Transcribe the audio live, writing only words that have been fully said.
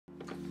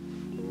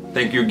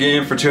Thank you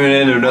again for tuning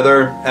in to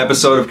another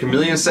episode of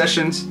Chameleon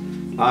Sessions.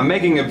 I'm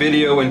making a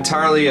video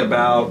entirely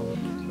about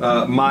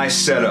my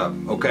setup,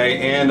 okay,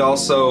 and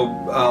also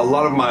a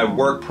lot of my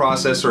work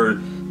process,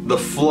 or the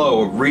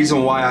flow,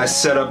 reason why I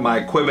set up my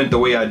equipment the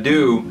way I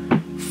do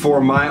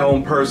for my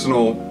own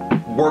personal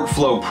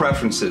workflow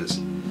preferences.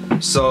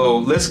 So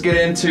let's get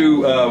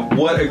into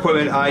what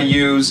equipment I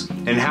use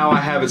and how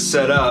I have it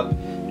set up,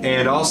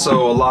 and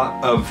also a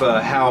lot of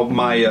how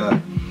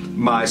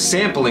my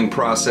sampling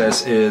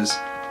process is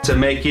to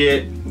make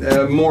it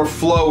more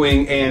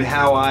flowing, and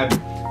how I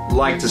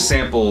like to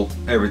sample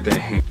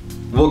everything.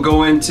 We'll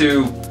go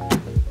into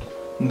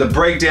the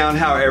breakdown,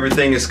 how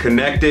everything is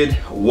connected,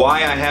 why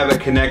I have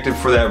it connected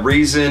for that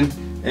reason,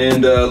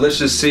 and let's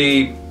just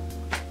see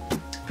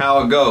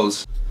how it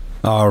goes.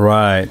 All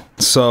right,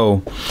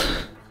 so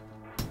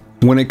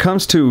when it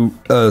comes to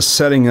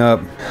setting up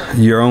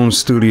your own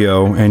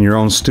studio and your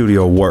own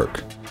studio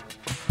work,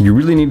 you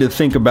really need to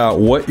think about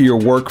what your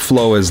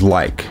workflow is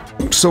like.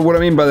 So what I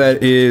mean by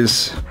that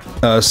is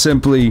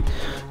simply,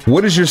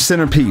 what is your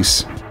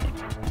centerpiece?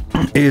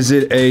 Is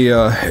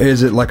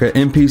it like an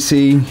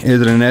MPC?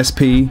 Is it an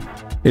SP?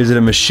 Is it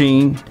a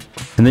machine?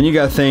 And then you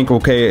got to think,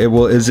 okay,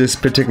 well, is this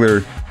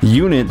particular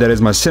unit that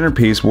is my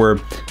centerpiece, where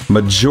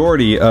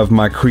majority of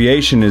my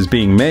creation is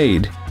being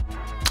made,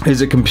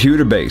 is it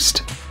computer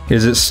based?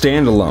 Is it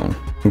standalone?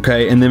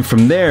 Okay, and then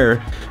from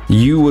there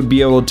you would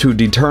be able to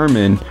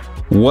determine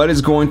what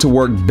is going to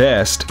work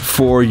best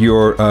for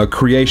your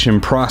creation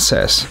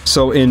process.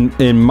 So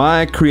in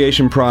my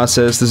creation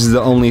process, this is the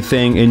only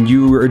thing, and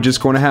you are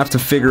just going to have to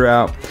figure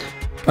out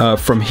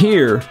from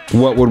here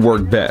what would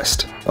work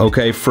best,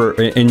 okay, for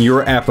in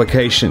your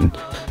application.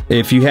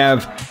 If you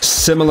have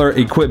similar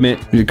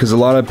equipment, because a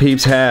lot of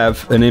peeps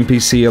have an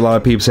MPC, a lot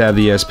of peeps have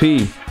the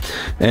SP,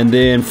 and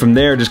then from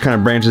there just kind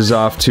of branches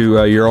off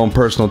to your own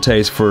personal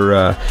taste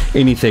for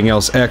anything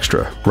else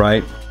extra,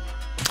 right?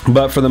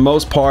 But for the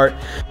most part,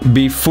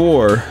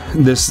 before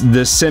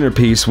this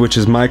centerpiece, which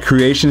is my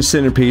creation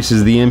centerpiece,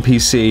 is the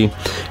MPC,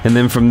 and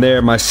then from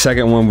there my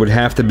second one would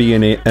have to be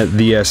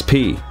the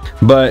SP.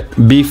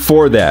 But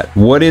before that,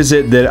 what is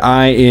it that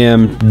I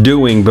am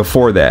doing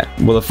before that?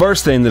 Well, the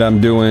first thing that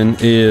I'm doing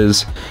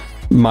is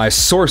my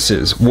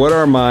sources. What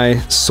are my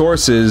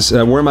sources?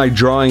 Where am I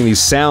drawing these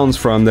sounds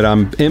from that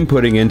I'm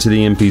inputting into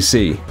the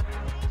MPC?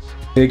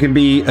 It could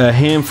be a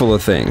handful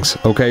of things,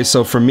 okay?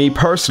 So for me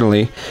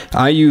personally,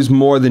 I use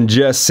more than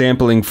just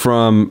sampling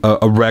from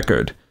a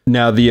record.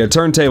 Now the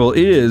turntable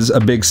is a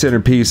big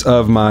centerpiece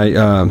of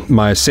my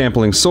my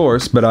sampling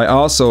source, but I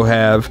also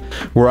have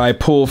where I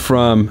pull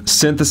from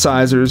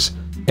synthesizers,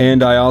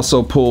 and I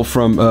also pull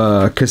from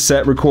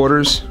cassette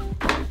recorders.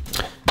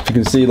 If you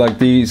can see, like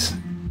these,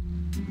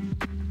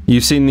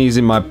 you've seen these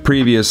in my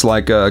previous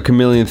like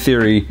Chameleon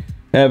Theory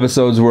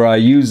episodes where I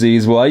use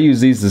these. Well, I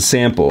use these to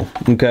sample,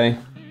 okay?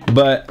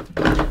 But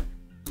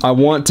I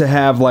want to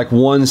have like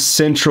one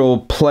central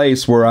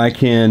place where I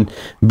can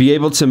be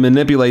able to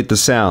manipulate the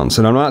sounds.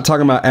 And I'm not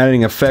talking about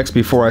adding effects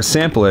before I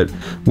sample it.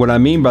 What I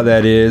mean by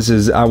that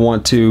is I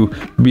want to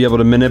be able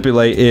to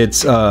manipulate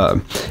its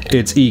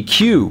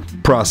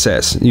EQ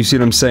process. You see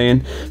what I'm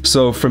saying?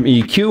 So from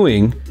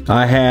EQing,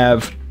 I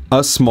have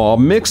a small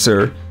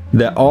mixer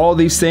that all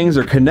these things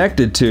are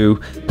connected to,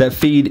 that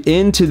feed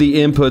into the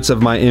inputs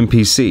of my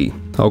MPC.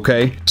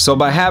 Okay, so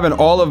by having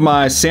all of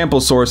my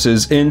sample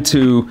sources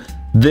into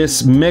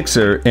this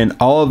mixer and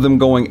all of them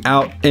going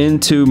out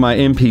into my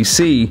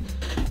MPC,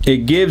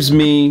 it gives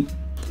me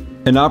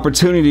an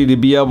opportunity to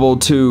be able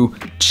to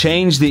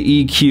change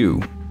the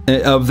EQ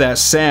of that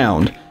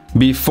sound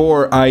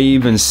before I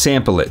even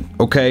sample it.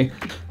 Okay,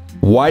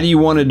 why do you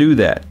want to do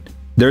that?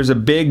 There's a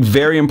big,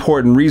 very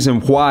important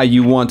reason why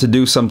you want to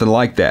do something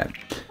like that.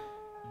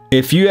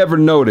 If you ever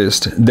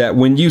noticed that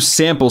when you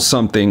sample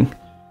something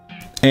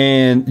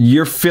and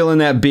you're feeling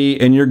that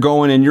beat and you're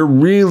going and you're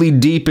really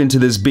deep into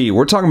this beat,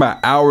 we're talking about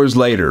hours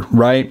later,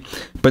 right?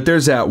 But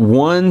there's that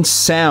one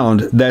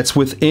sound that's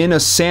within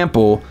a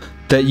sample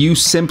that you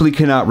simply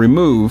cannot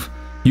remove.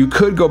 You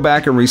could go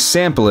back and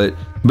resample it,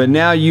 but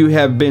now you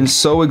have been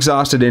so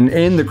exhausted and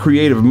in the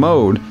creative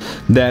mode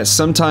that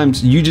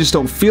sometimes you just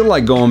don't feel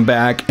like going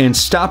back and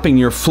stopping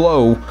your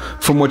flow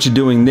from what you're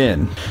doing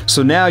then.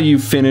 So now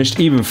you've finished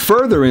even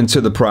further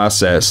into the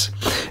process,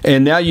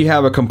 and now you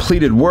have a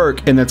completed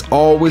work, and that's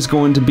always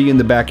going to be in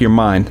the back of your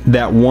mind,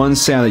 that one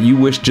sound that you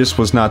wish just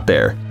was not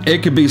there.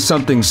 It could be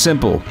something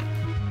simple.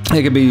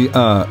 It could be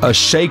a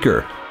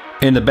shaker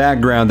in the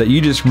background that you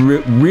just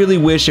really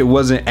wish it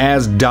wasn't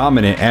as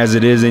dominant as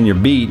it is in your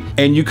beat,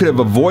 and you could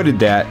have avoided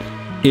that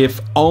if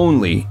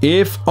only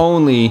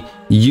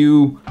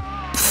you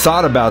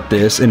thought about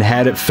this and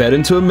had it fed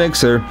into a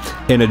mixer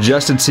and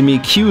adjusted some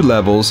EQ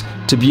levels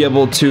to be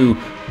able to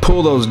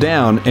pull those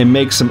down and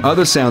make some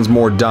other sounds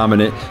more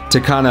dominant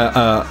to kind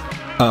of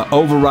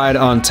override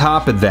on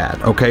top of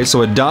that. Okay,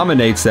 so it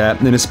dominates that,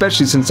 and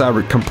especially since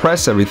I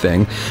compress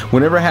everything,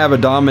 whenever I have a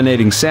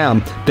dominating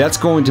sound, that's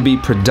going to be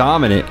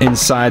predominant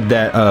inside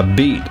that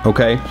beat.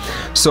 Okay,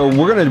 so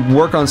we're going to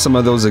work on some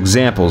of those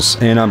examples,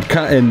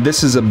 and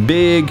this is a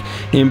big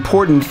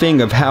important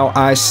thing of how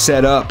I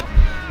set up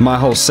my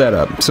whole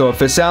setup. So if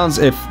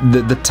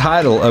the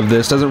title of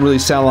this doesn't really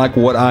sound like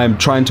what I'm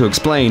trying to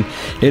explain,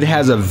 it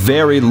has a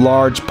very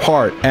large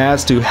part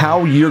as to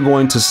how you're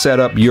going to set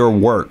up your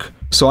work.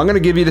 So I'm going to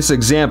give you this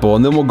example,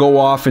 and then we'll go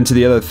off into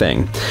the other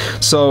thing.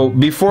 So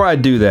before I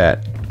do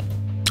that,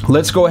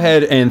 let's go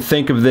ahead and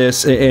think of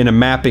this in a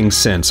mapping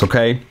sense,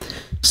 okay?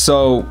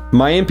 So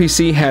my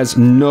MPC has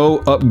no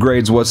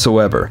upgrades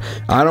whatsoever.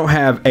 I don't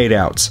have 8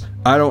 outs.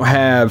 I don't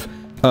have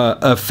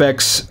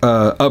effects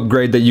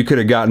upgrade that you could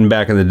have gotten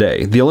back in the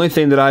day. The only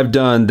thing that I've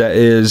done that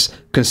is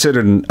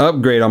considered an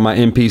upgrade on my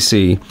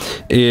MPC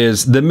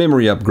is the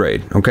memory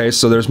upgrade. Okay,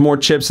 so there's more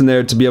chips in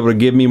there to be able to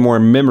give me more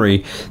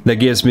memory that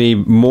gives me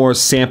more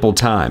sample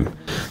time.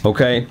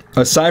 Okay,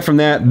 aside from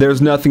that,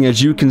 there's nothing,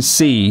 as you can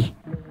see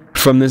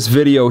from this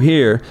video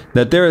here,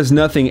 that there is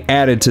nothing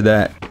added to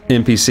that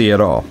MPC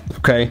at all.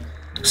 Okay,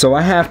 so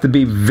I have to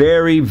be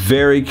very,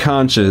 very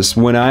conscious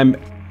when I'm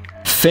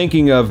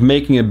thinking of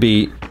making a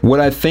beat, what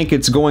I think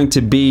it's going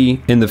to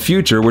be in the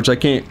future, which I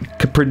can't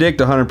predict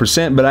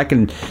 100%, but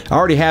I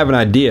already have an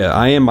idea.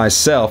 I am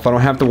myself. I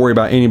don't have to worry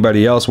about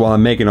anybody else while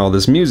I'm making all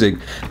this music.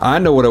 I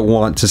know what I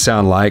want to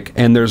sound like,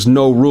 and there's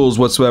no rules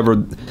whatsoever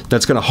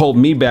that's going to hold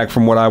me back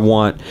from what I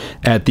want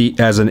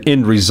as an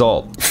end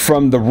result.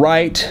 From the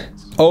right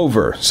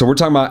over, so we're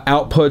talking about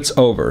outputs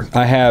over.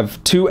 I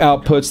have 2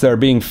 outputs that are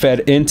being fed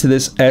into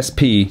this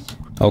SP,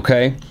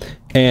 okay?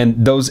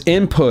 And those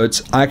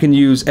inputs I can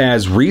use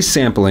as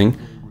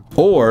resampling,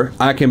 or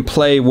I can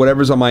play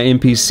whatever's on my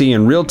MPC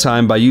in real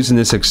time by using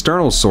this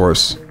external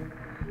source.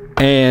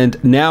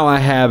 And now I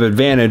have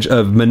advantage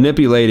of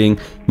manipulating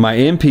my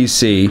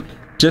MPC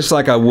just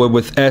like I would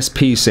with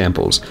SP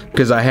samples,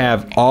 because I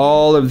have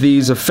all of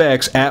these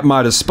effects at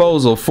my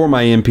disposal for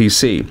my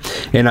MPC,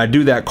 and I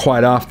do that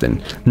quite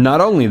often.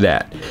 Not only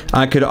that,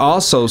 I could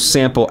also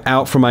sample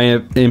out from my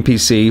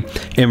MPC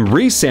and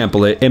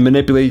resample it and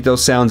manipulate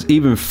those sounds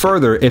even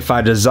further if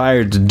I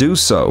desired to do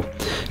so.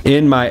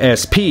 In my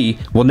SP,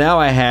 well, now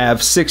I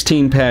have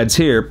 16 pads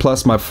here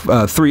plus my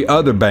 3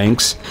 other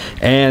banks,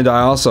 and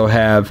I also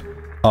have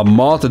a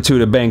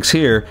multitude of banks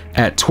here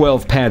at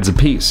 12 pads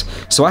apiece.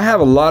 So I have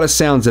a lot of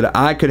sounds that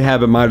I could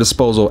have at my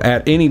disposal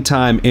at any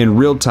time in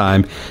real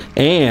time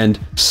and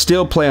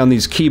still play on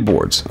these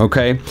keyboards,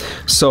 okay?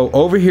 So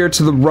over here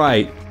to the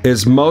right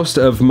is most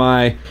of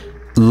my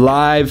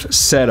live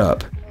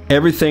setup.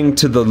 Everything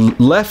to the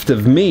left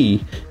of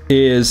me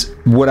is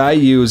what I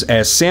use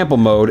as sample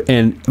mode,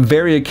 and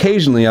very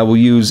occasionally I will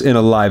use in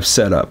a live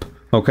setup,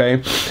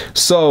 okay?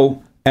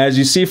 So as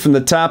you see from the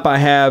top, I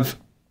have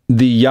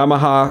the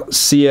Yamaha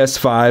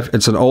CS5.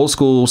 It's an old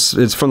school,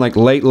 it's from like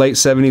late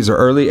 70s or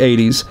early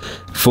 80s,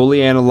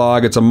 fully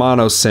analog. It's a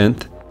mono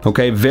synth.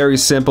 Okay, very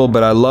simple,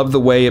 but I love the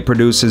way it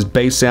produces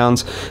bass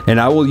sounds,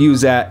 and I will use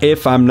that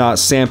if I'm not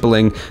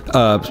sampling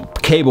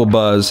cable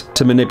buzz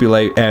to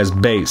manipulate as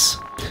bass.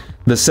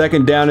 The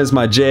second down is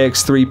my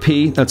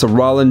JX3P. That's a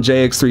Roland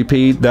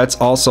JX3P. That's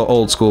also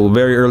old school,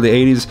 very early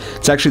 80s.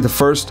 It's actually the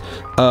first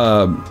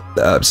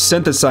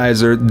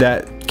synthesizer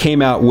that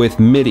came out with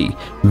MIDI.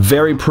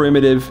 Very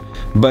primitive,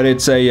 but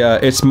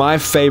it's my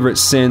favorite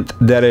synth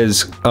that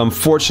is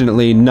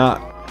unfortunately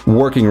not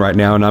working right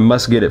now, and I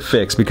must get it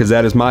fixed because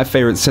that is my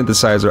favorite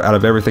synthesizer out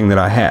of everything that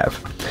I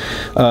have.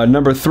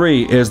 Number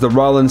 3 is the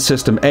Roland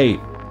System 8,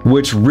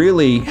 which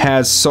really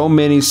has so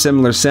many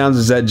similar sounds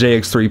as that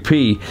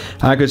JX3P.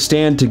 I could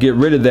stand to get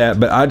rid of that,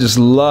 but I just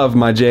love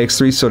my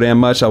JX3 so damn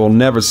much I will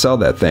never sell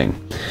that thing.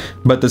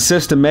 But the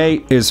System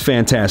 8 is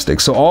fantastic.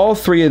 So all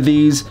 3 of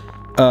these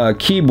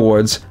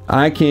keyboards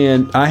I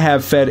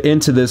have fed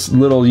into this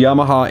little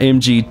Yamaha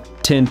MG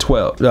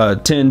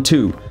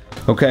 10-2.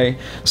 Okay,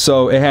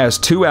 so it has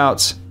 2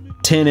 outs,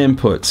 10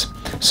 inputs,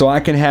 so I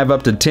can have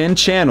up to 10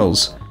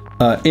 channels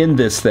in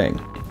this thing.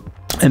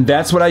 And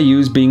that's what I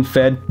use, being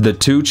fed the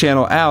 2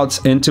 channel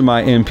outs into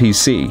my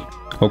MPC.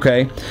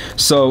 Okay,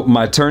 so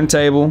my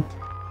turntable,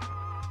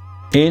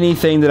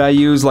 anything that I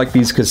use, like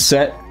these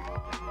cassette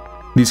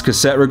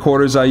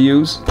recorders I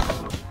use,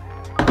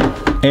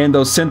 and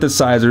those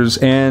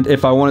synthesizers, and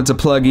if I wanted to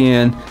plug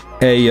in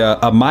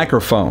a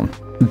microphone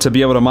to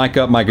be able to mic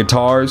up my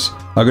guitars,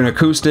 an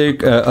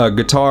acoustic, a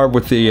guitar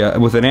with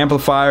an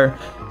amplifier,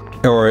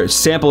 or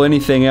sample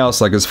anything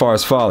else, like as far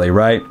as Foley,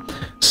 right?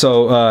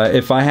 So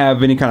if I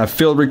have any kind of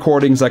field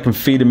recordings, I can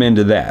feed them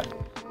into that.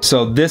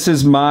 So this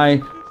is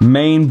my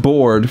main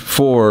board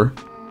for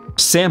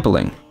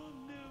sampling.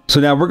 So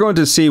now we're going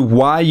to see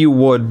why you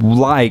would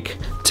like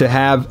to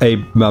have a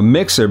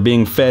mixer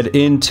being fed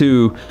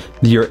into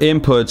your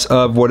inputs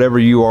of whatever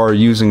you are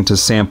using to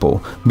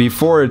sample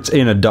before it's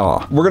in a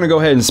DAW. We're going to go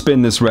ahead and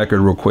spin this record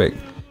real quick.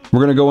 We're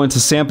going to go into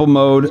sample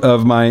mode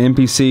of my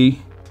MPC,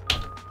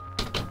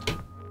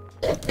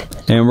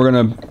 and we're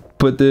going to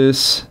put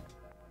this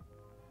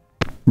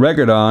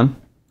record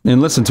on, and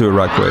listen to it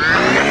right quick.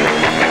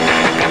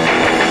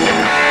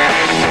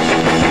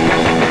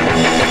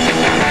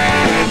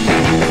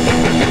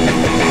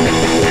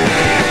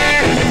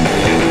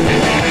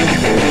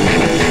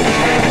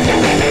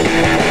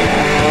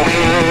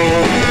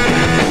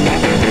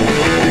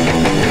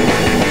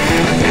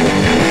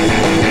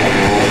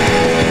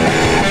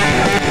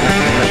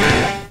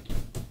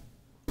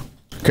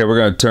 Okay, we're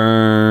gonna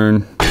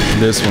turn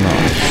this one on.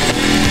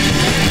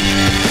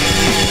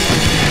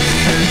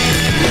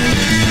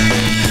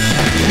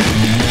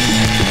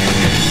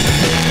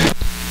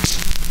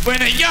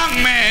 When a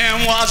young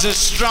man was a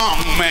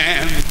strong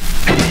man,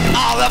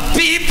 all the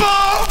people,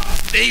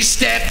 they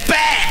stepped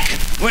back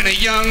when a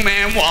young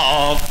man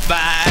walked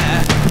by.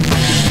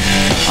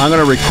 I'm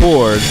gonna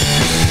record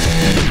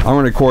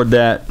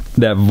that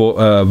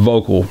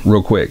vocal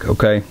real quick,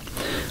 okay?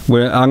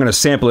 I'm gonna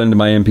sample it into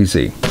my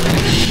MPC.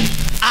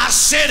 I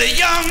said a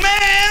young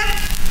man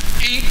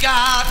ain't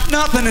got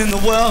nothing in the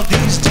world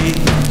these days.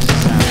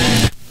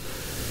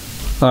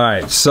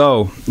 Alright,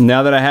 so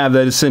now that I have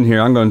this in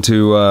here, I'm going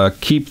to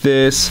keep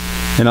this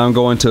and I'm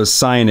going to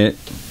assign it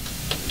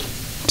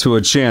to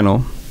a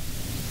channel.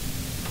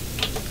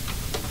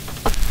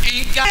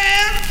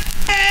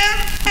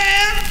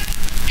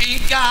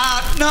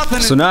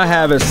 So now I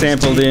have it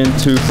sampled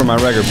into from my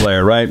record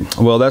player, right?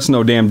 Well, that's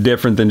no damn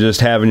different than just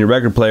having your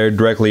record player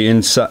directly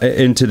into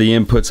the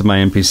inputs of my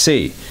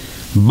MPC.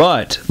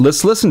 But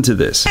let's listen to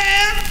this.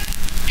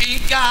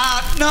 Ain't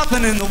got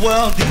nothing in the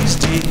world these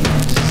days.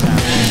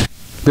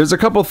 There's a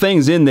couple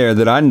things in there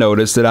that I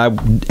noticed that I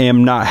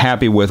am not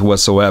happy with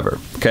whatsoever.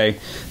 Okay,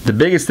 the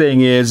biggest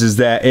thing is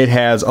that it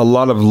has a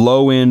lot of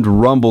low-end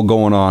rumble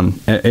going on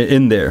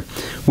in there,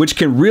 which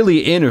can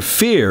really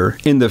interfere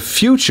in the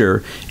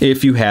future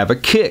if you have a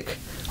kick.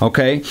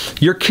 Okay,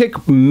 your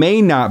kick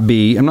may not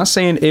be, I'm not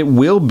saying it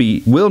will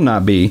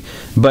not be,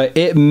 but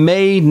it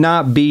may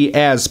not be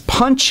as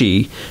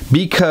punchy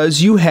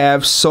because you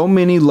have so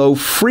many low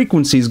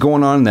frequencies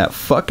going on in that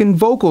fucking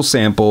vocal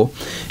sample.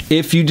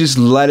 If you just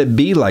let it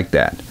be like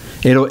that,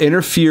 it'll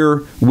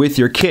interfere with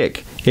your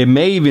kick. It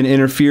may even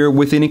interfere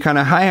with any kind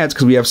of hi-hats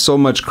because we have so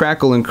much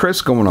crackle and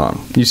crisp going on.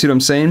 You see what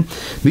I'm saying?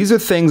 These are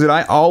things that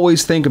I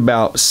always think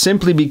about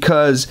simply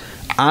because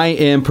I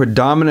am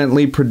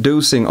predominantly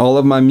producing all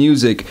of my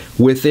music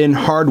within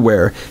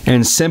hardware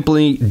and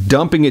simply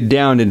dumping it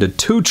down into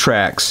 2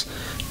 tracks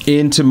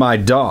into my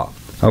DAW.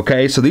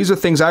 Okay, so these are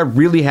things I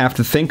really have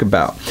to think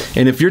about.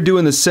 And if you're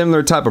doing the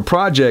similar type of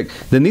project,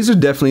 then these are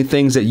definitely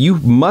things that you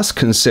must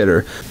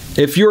consider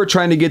if you're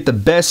trying to get the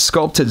best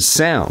sculpted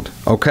sound.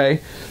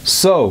 Okay,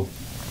 so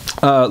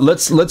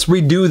let's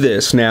redo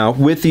this now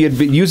with the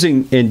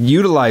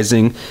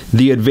utilizing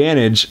the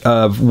advantage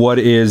of what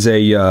is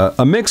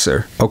a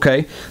mixer.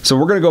 Okay, so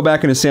we're gonna go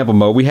back into sample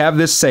mode. We have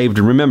this saved,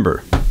 and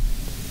remember.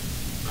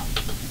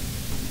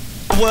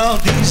 Well,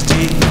 these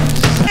days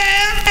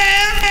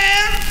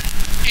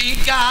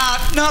ain't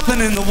got nothing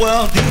in the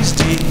world these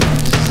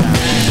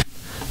days.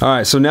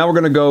 Alright, so now we're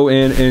gonna go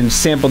in and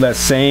sample that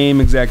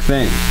same exact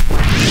thing.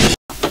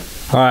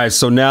 Alright,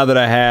 so now that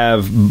I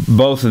have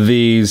both of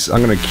these, I'm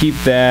gonna keep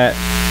that.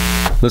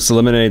 Let's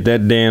eliminate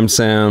that damn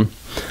sound.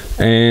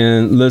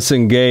 And let's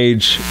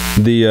engage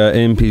the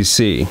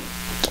MPC.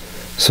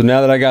 So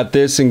now that I got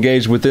this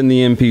engaged within the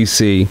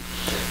MPC,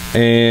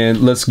 and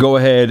let's go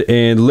ahead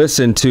and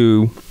listen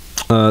to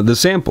the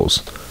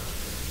samples.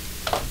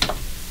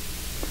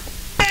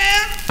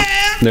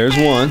 There's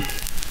one.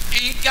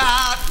 Ain't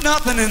got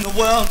nothing in the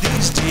world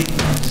these days.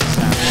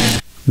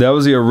 That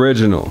was the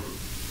original.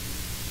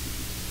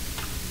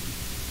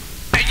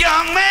 A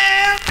young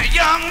man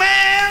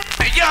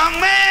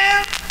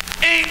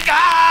ain't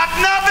got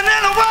nothing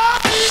in the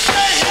world these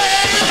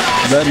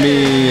days. Let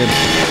me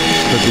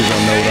put these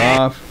on note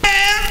off.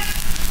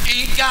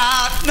 Ain't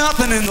got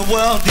nothing in the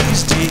world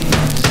these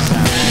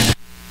days.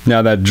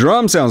 Now that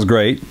drum sounds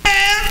great,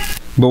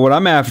 but what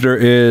I'm after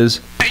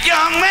is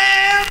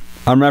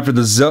I'm after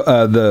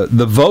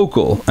the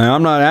vocal, and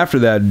I'm not after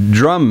that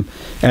drum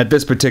at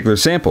this particular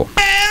sample.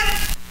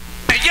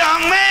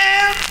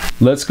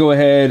 Let's go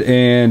ahead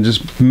and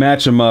just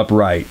match them up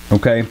right,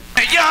 okay?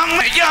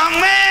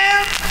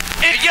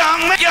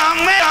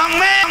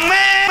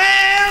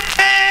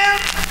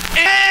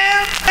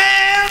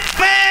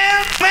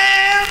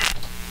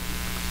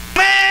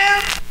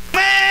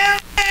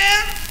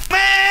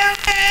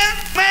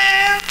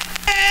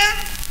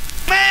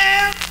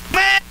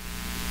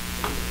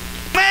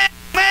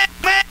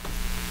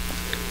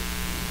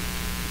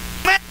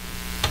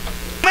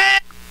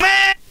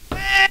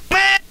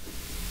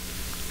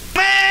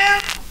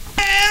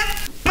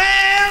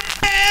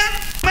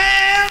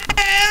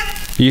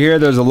 You hear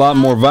there's a lot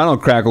more vinyl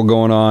crackle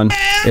going on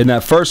in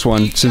that first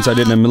one since I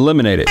didn't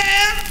eliminate it.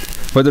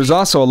 But there's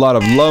also a lot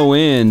of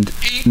low-end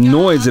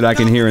noise that I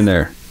can hear in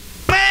there.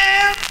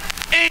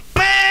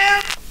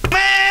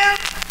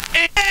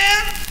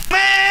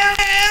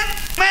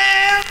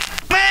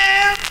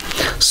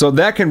 So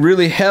that can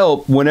really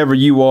help whenever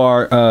you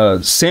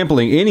are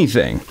sampling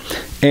anything.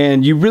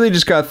 And you really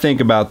just got to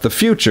think about the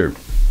future.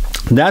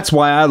 That's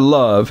why I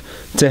love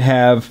to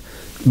have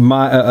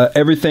my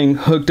everything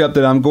hooked up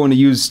that I'm going to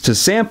use to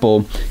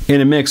sample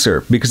in a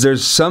mixer, because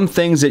there's some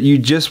things that you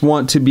just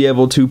want to be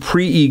able to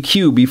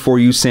pre-EQ before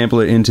you sample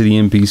it into the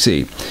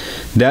MPC.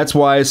 That's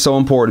why it's so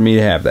important to me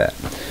to have that.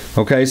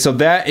 Okay, so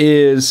that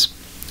is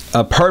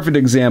a perfect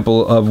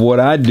example of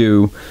what I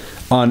do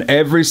on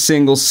every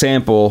single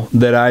sample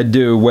that I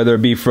do, whether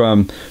it be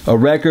from a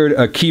record,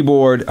 a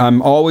keyboard.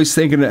 I'm always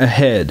thinking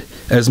ahead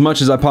as much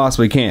as I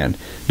possibly can.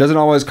 Doesn't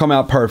always come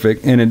out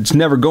perfect, and it's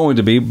never going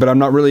to be, but I'm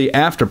not really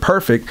after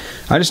perfect.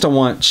 I just don't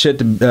want shit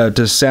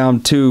to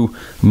sound too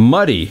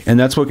muddy, and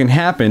that's what can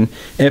happen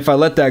if I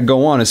let that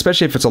go on,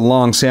 especially if it's a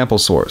long sample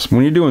source.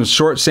 When you're doing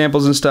short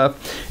samples and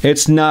stuff,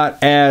 it's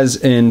not as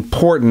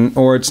important,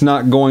 or it's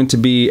not going to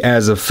be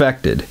as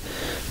affected.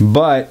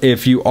 But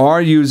if you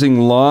are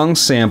using long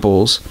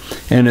samples,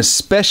 and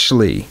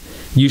especially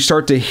you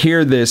start to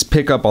hear this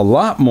pick up a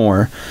lot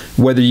more,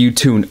 whether you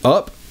tune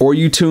up or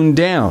you tune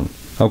down.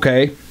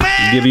 Okay,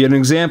 I'll give you an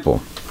example.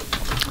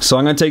 So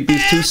I'm going to take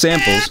these two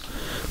samples.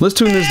 Let's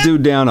tune this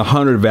dude down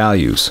 100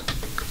 values.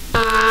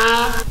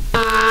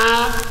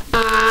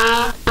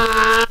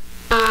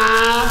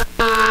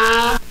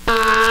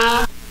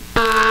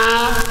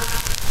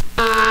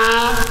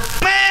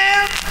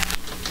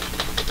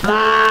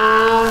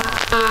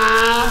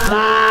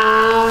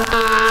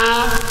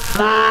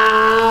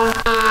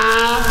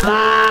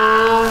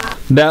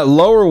 That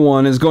lower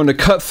one is going to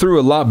cut through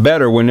a lot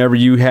better whenever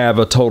you have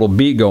a total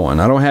beat going.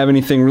 I don't have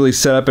anything really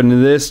set up into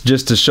this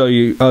just to show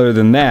you other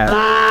than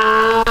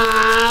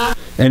that.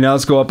 And now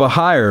let's go up a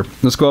higher.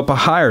 Let's go up a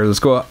higher. Let's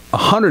go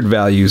 100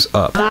 values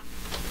up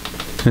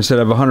instead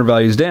of 100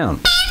 values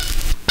down.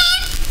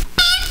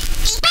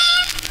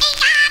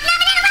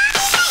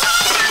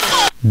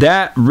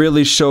 That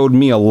really showed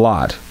me a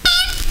lot.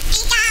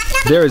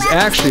 There is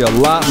actually a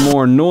lot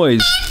more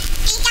noise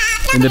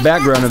in the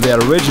background of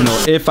that original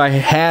if I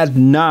had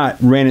not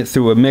ran it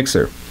through a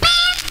mixer.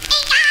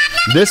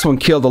 This one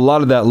killed a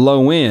lot of that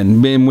low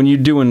end. And when you're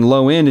doing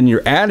low end and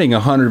you're adding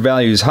 100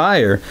 values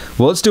higher,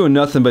 well, it's doing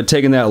nothing but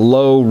taking that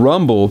low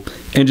rumble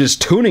and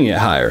just tuning it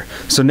higher.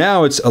 So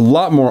now it's a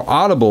lot more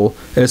audible,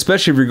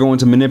 especially if you're going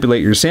to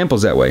manipulate your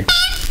samples that way.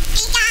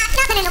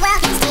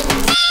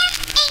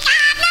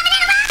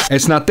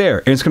 It's not there,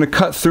 and it's going to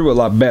cut through a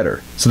lot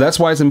better. So that's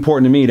why it's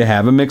important to me to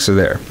have a mixer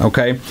there,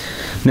 okay?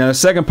 Now the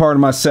second part of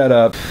my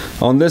setup,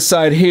 on this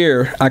side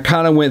here, I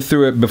kind of went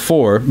through it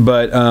before,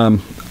 but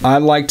I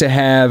like to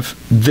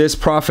have this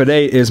Prophet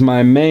 8 is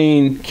my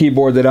main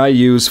keyboard that I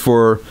use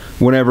for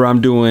whenever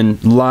I'm doing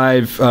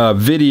live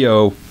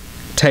video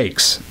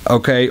takes,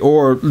 okay?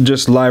 Or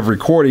just live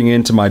recording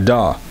into my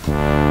DAW.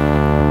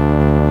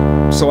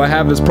 So I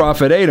have this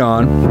Prophet 8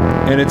 on,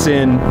 and it's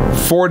in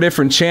 4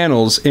 different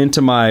channels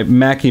into my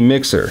Mackie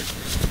mixer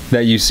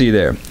that you see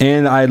there.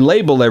 And I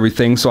label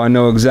everything so I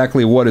know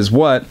exactly what is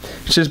what.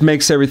 It just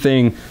makes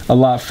everything a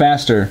lot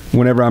faster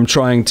whenever I'm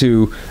trying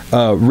to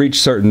reach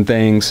certain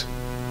things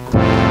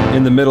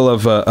in the middle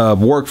of a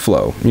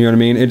workflow. You know what I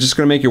mean? It's just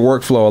going to make your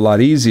workflow a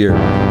lot easier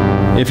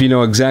if you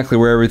know exactly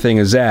where everything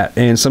is at.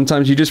 And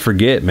sometimes you just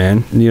forget,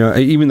 man. You know,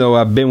 even though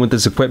I've been with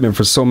this equipment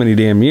for so many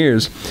damn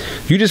years,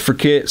 you just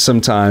forget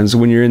sometimes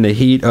when you're in the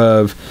heat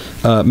of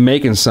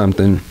making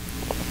something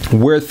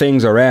where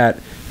things are at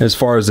as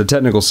far as the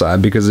technical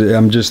side, because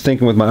I'm just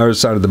thinking with my other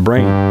side of the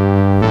brain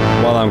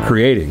while I'm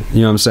creating.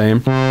 You know what I'm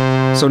saying?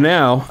 So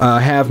now I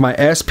have my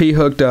SP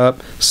hooked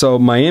up. So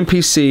my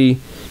MPC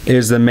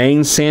is the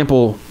main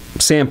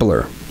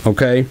sampler,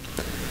 okay?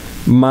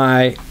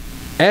 My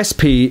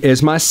SP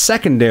is my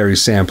secondary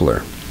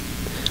sampler.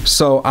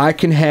 So I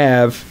can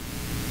have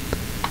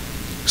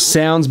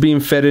sounds being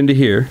fed into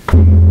here.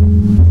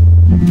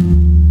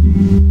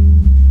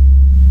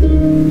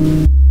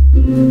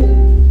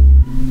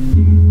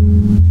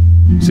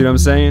 See what I'm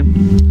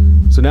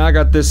saying? So now I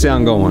got this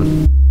sound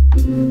going.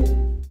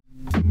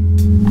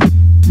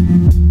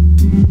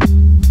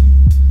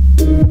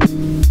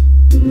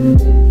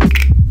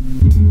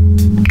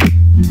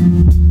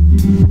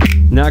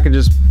 Now I can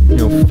just, you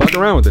know, fuck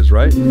around with this,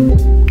 right?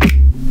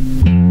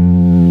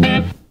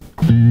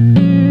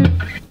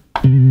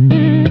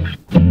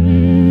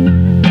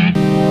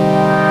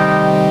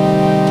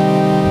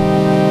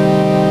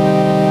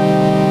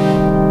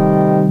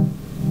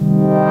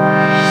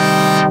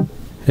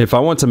 If I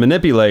want to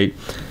manipulate,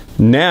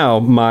 now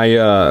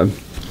my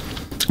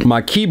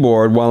my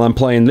keyboard while I'm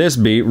playing this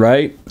beat,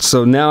 right?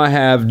 So now I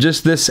have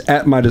just this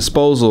at my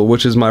disposal,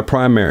 which is my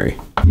primary.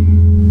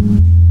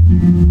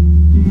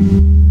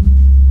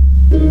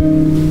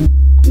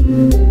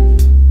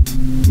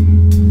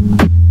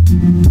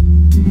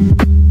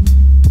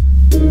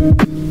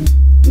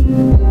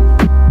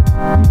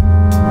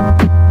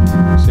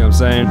 See what I'm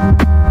saying?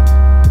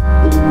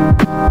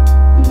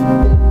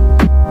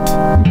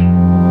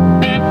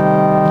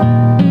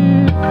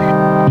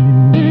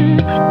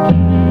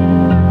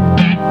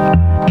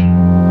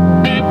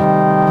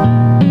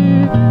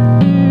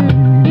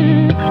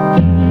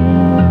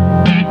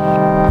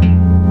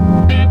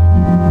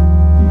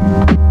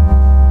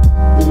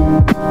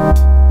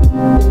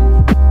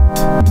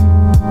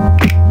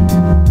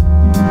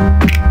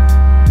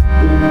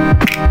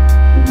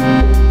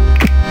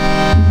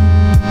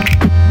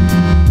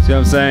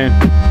 saying?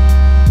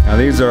 Now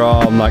these are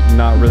all like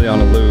not really on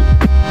a loop.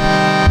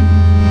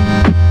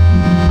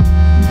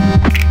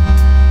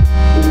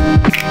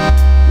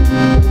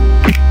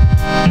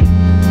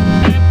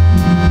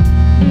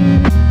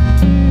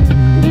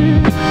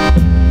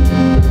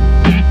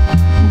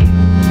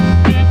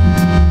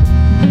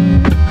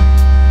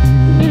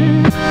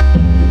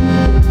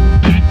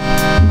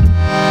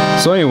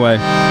 So anyway,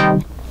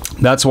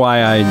 that's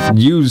why I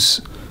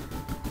use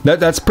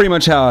that's pretty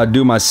much how I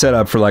do my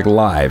setup for like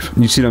live.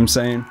 You see what I'm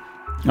saying?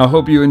 I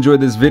hope you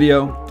enjoyed this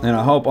video, and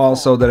I hope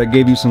also that I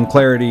gave you some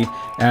clarity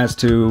as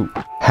to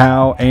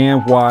how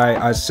and why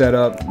I set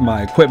up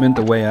my equipment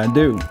the way I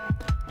do.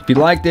 If you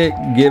liked it,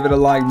 give it a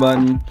like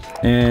button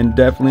and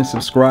definitely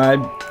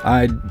subscribe.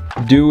 I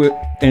do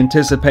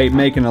anticipate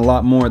making a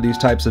lot more of these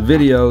types of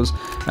videos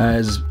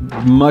as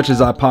much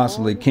as I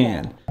possibly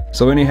can.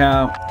 So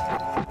anyhow,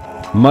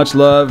 much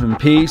love and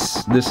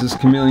peace. This is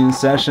Chameleon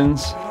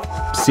Sessions.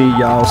 See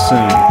y'all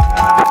soon.